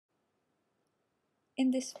In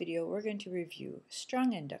this video, we're going to review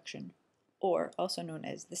strong induction, or also known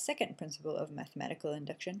as the second principle of mathematical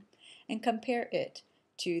induction, and compare it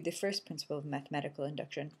to the first principle of mathematical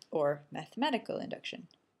induction, or mathematical induction,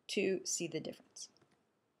 to see the difference.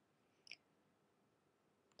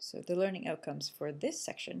 So the learning outcomes for this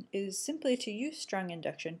section is simply to use strong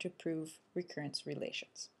induction to prove recurrence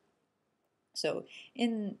relations. So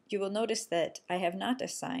you will notice that I have not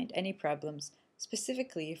assigned any problems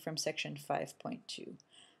specifically from section 5.2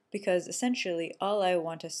 because essentially all I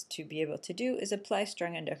want us to be able to do is apply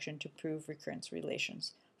strong induction to prove recurrence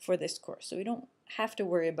relations for this course. So we don't have to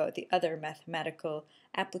worry about the other mathematical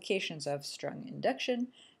applications of strong induction.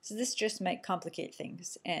 So this just might complicate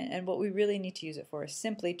things, and what we really need to use it for is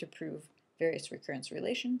simply to prove various recurrence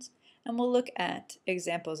relations. And we'll look at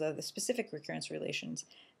examples of the specific recurrence relations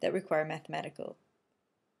that require mathematical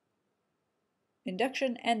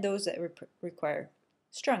induction and those that require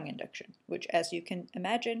strong induction, which, as you can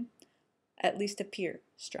imagine, at least appear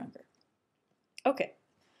stronger. Okay,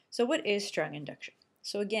 so what is strong induction?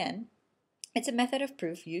 So again, it's a method of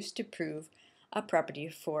proof used to prove a property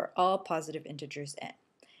for all positive integers n.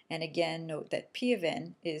 And again, note that p of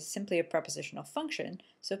n is simply a propositional function,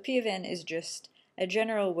 so p of n is just a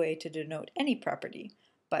general way to denote any property,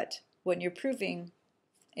 but when you're proving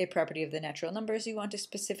a property of the natural numbers, you want to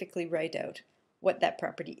specifically write out what that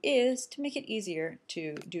property is to make it easier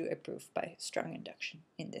to do a proof by strong induction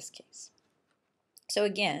in this case. So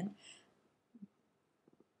again,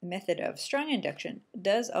 the method of strong induction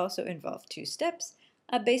does also involve two steps,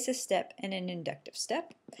 a basis step and an inductive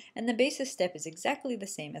step. And the basis step is exactly the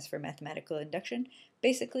same as for mathematical induction.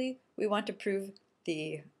 Basically, we want to prove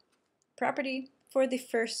the property for the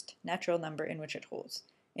first natural number in which it holds.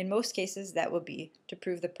 In most cases, that will be to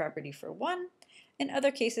prove the property for 1. In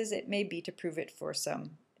other cases, it may be to prove it for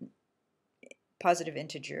some positive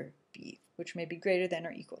integer b, which may be greater than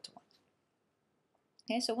or equal to 1.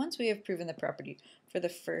 Okay, so once we have proven the property for the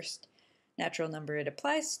first natural number it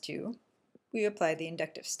applies to, we apply the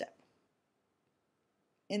inductive step.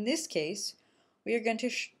 In this case, we are going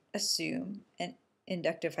to assume an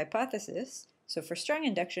inductive hypothesis. So for strong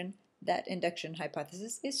induction, that induction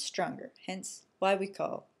hypothesis is stronger, hence why we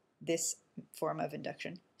call this form of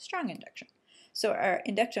induction strong induction. So our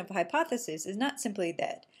inductive hypothesis is not simply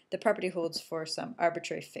that the property holds for some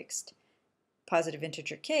arbitrary fixed positive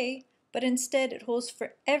integer k, but instead it holds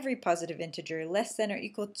for every positive integer less than or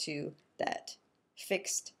equal to that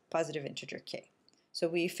fixed positive integer k. So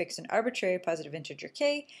we fix an arbitrary positive integer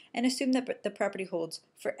k and assume that the property holds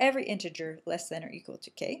for every integer less than or equal to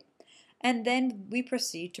k. And then we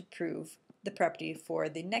proceed to prove the property for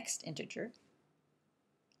the next integer,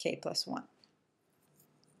 k plus 1.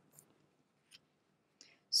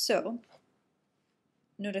 So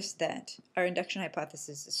notice that our induction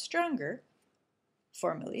hypothesis is stronger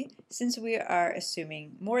formally, since we are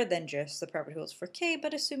assuming more than just the property holds for k,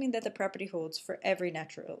 but assuming that the property holds for every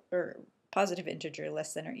natural or positive integer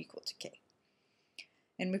less than or equal to k.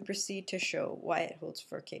 And we proceed to show why it holds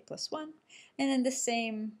for k plus 1. And in the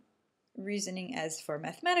same reasoning as for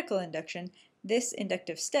mathematical induction, this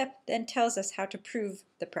inductive step then tells us how to prove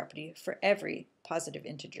the property for every positive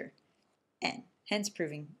integer n, hence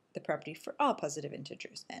proving the property for all positive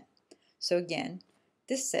integers n. So again,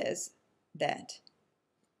 this says that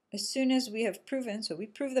as soon as we have proven, so we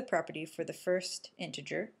prove the property for the first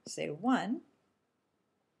integer, say 1,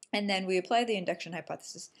 and then we apply the induction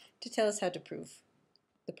hypothesis to tell us how to prove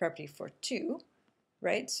the property for 2,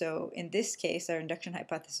 right? So in this case, our induction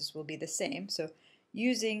hypothesis will be the same. So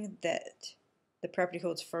using that the property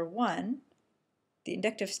holds for 1, the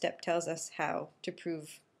inductive step tells us how to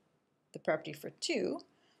prove the property for 2.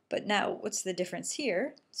 But now, what's the difference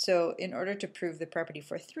here? So in order to prove the property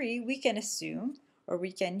for 3, we can assume, or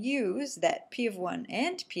we can use that p of 1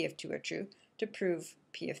 and p of 2 are true to prove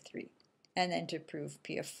p of 3. And then to prove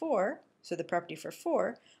p of 4, so the property for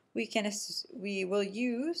 4, we will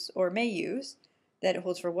use, or may use, that it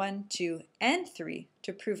holds for 1, 2, and 3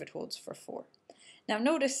 to prove it holds for 4. Now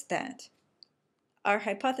notice that our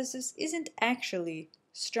hypothesis isn't actually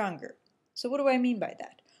stronger. So what do I mean by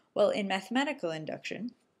that? Well, in mathematical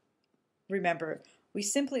induction, remember, we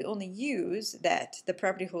simply only use that the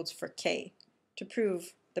property holds for k to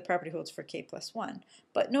prove the property holds for k plus 1.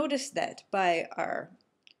 But notice that by our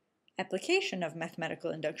application of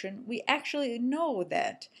mathematical induction, we actually know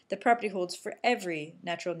that the property holds for every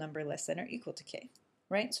natural number less than or equal to k,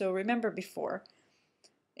 right? So remember before,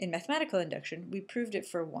 in mathematical induction, we proved it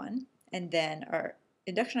for 1, and then our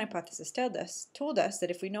induction hypothesis told us that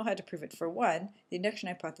if we know how to prove it for 1, the induction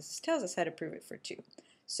hypothesis tells us how to prove it for 2.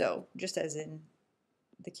 So just as in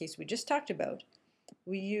the case we just talked about,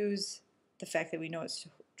 we use the fact that we know it's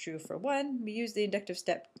true for 1, we use the inductive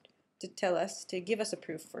step to give us a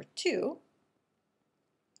proof for 2.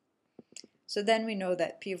 So then we know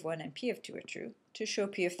that P of 1 and P of 2 are true. To show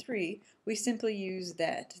P of 3, we simply use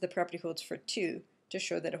that the property holds for 2 to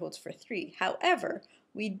show that it holds for 3. However,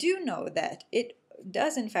 we do know that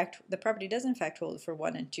the property does in fact hold for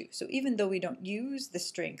 1 and 2. So even though we don't use the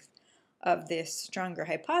strength of this stronger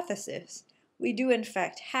hypothesis, we do in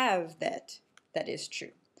fact have that is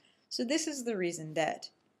true. So this is the reason that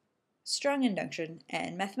strong induction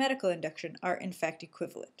and mathematical induction are in fact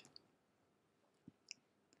equivalent.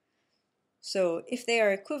 So if they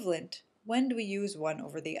are equivalent, when do we use one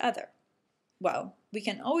over the other? Well, we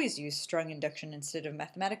can always use strong induction instead of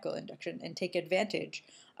mathematical induction and take advantage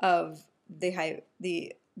of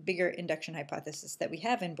the bigger induction hypothesis that we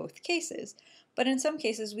have in both cases. But in some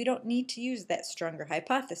cases, we don't need to use that stronger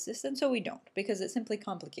hypothesis, and so we don't, because it simply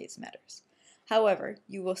complicates matters. However,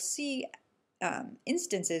 you will see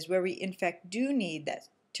instances where we in fact do need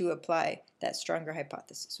to apply that stronger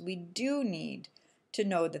hypothesis. We do need to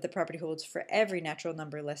know that the property holds for every natural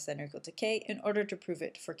number less than or equal to k in order to prove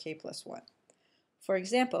it for k plus 1. For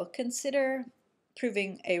example, consider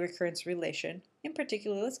proving a recurrence relation. In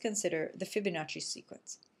particular, let's consider the Fibonacci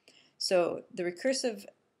sequence. So the recursive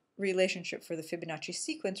relationship for the Fibonacci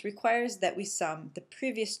sequence requires that we sum the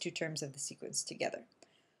previous 2 terms of the sequence together.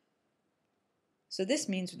 So this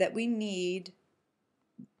means that we need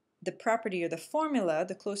the property or the formula,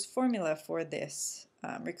 the closed formula for this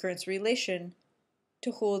recurrence relation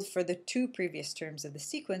to hold for the 2 previous terms of the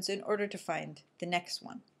sequence in order to find the next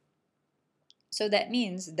one. So that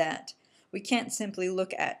means that we can't simply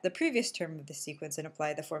look at the previous term of the sequence and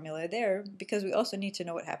apply the formula there, because we also need to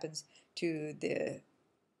know what happens to the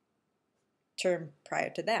term prior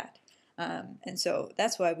to that. And so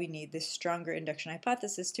that's why we need this stronger induction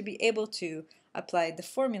hypothesis to be able to apply the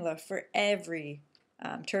formula for every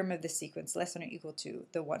term of the sequence less than or equal to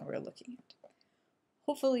the one we're looking at.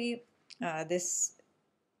 Hopefully this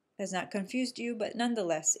has not confused you, but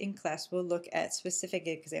nonetheless, in class we'll look at specific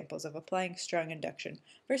examples of applying strong induction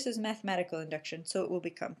versus mathematical induction so it will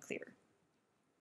become clearer.